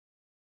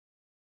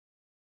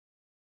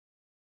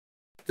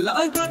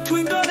Like a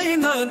twinkle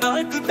in the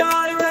night, the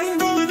die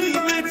rainbow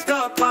makes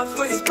the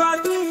pathways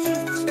bright.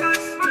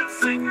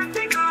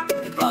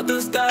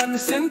 Brothers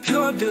dance in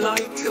pure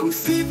delight. We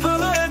see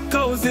pearl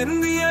echoes in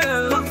the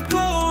air, love glow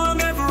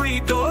on every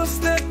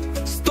doorstep.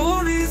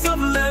 Stories of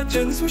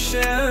legends we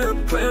share,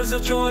 prayers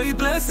of joy,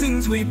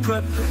 blessings we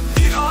pray.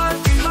 Tihar,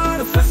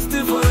 Tihar, a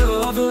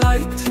festival of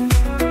light.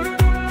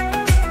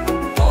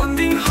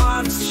 Bonding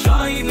hearts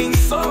shining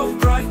so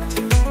bright.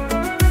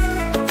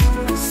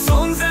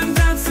 Songs and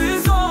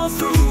dances all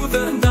through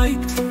the night.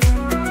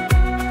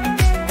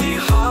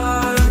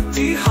 Tihar,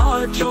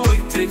 Tihar, joy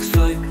takes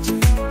flight.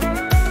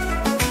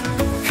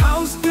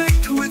 Cows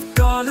decked with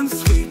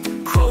garlands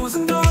sweet, crows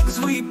and dogs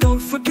we don't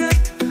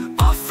forget.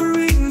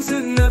 Offerings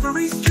in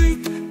every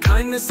street,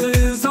 kindness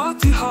is our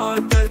Tihar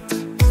bet.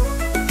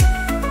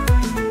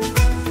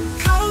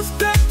 Cows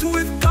decked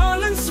with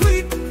garlands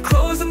sweet,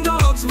 crows and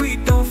dogs we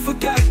don't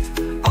forget.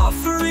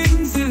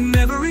 Offerings in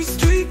every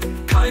street,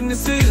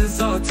 kindness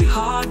is our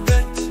Tihar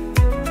bet.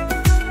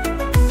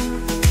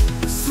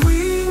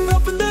 Swing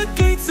open the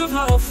gates of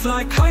love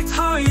like kites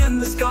high in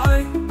the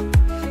sky.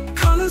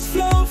 Colors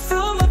flow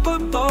from up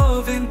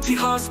above, in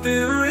Tihar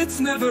spirits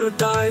never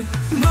die.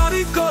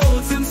 Muddy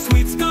golds and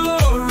sweets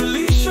galore,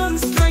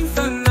 relations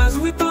strengthen as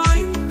we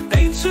bind.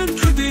 Ancient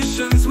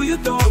traditions we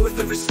adore, with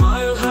every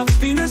smile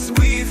happiness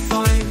we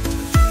find.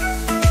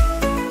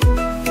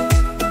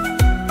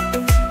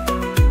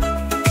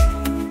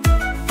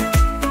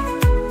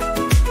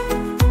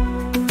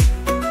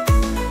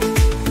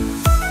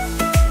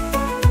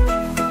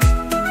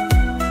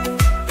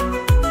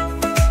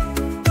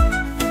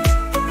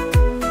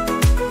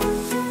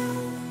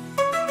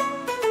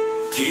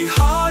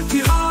 Tihar,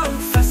 Tihar,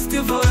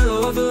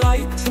 festival of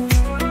light.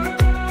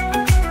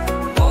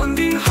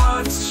 Bonding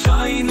hearts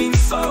shining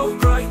so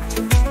bright.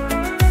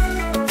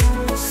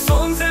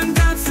 Songs and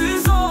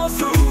dances all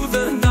through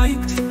the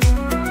night.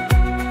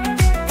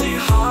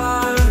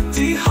 Tihar,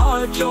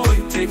 Tihar, joy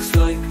takes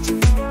flight.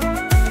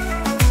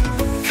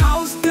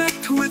 Cows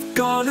decked with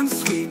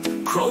garlands sweet,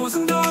 crows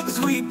and dogs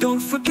we don't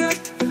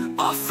forget.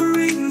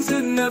 Offerings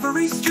in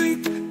every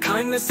street,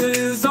 kindness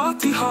is our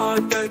Tihar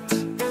bet.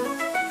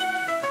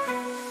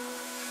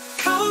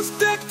 Cows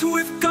decked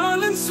with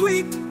garlands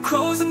sweet,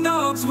 crows and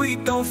dogs we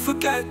don't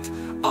forget.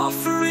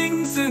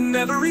 Offerings in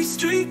every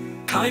street,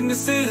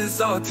 kindness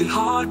is our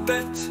Tihar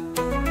bet.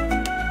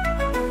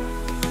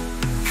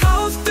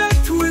 Cows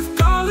decked with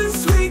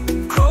garlands sweet,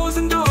 crows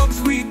and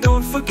dogs we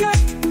don't forget.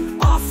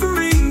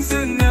 Offerings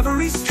in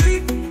every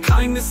street,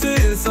 kindness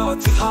is our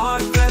Tihar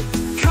bet.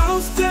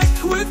 Cows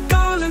decked with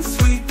garlands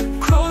sweet,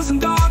 crows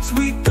and dogs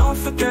we don't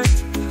forget.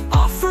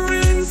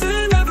 Offerings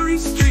in every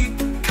street,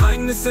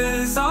 kindness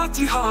is our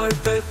Tihar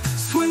bet.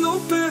 Swing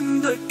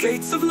open the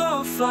gates of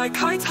love like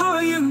kites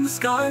high in the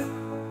sky.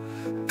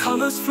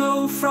 Colors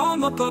flow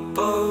from up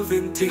above,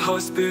 in Tihar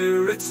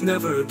spirits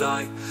never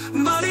die.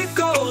 Muddy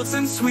golds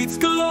and sweets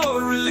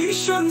galore,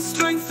 relations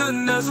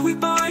strengthen as we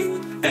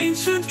bind.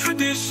 Ancient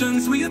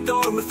traditions we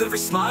adore, with every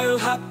smile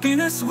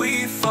happiness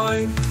we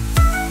find.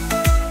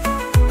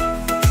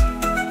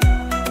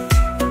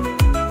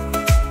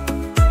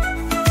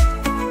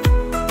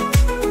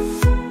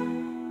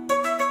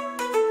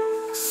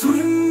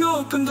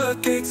 Open the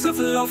gates of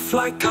love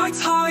like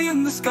kites high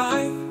in the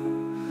sky.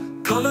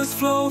 Colors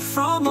flow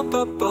from up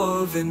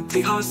above, in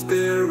Tihar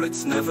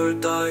spirits never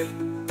die.